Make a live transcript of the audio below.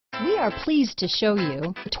We are pleased to show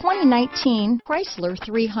you the 2019 Chrysler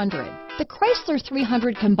 300. The Chrysler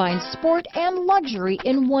 300 combines sport and luxury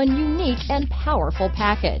in one unique and powerful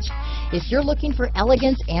package. If you're looking for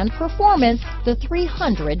elegance and performance, the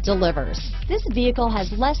 300 delivers. This vehicle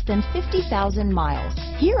has less than 50,000 miles.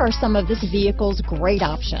 Here are some of this vehicle's great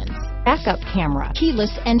options: backup camera,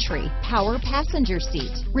 keyless entry, power passenger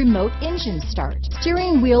seat, remote engine start,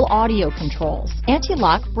 steering wheel audio controls,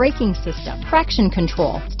 anti-lock braking system, traction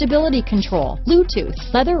control, stability control, Bluetooth,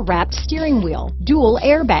 leather-wrapped steering wheel, dual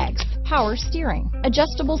airbags, power steering,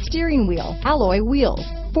 adjustable steering wheel, alloy wheels,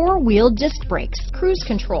 four-wheel disc brakes, cruise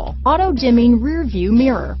control, auto-dimming rear-view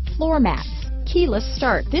mirror, floor mats, keyless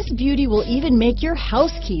start. This beauty will even make your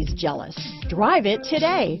house keys jealous. Drive it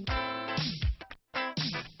today.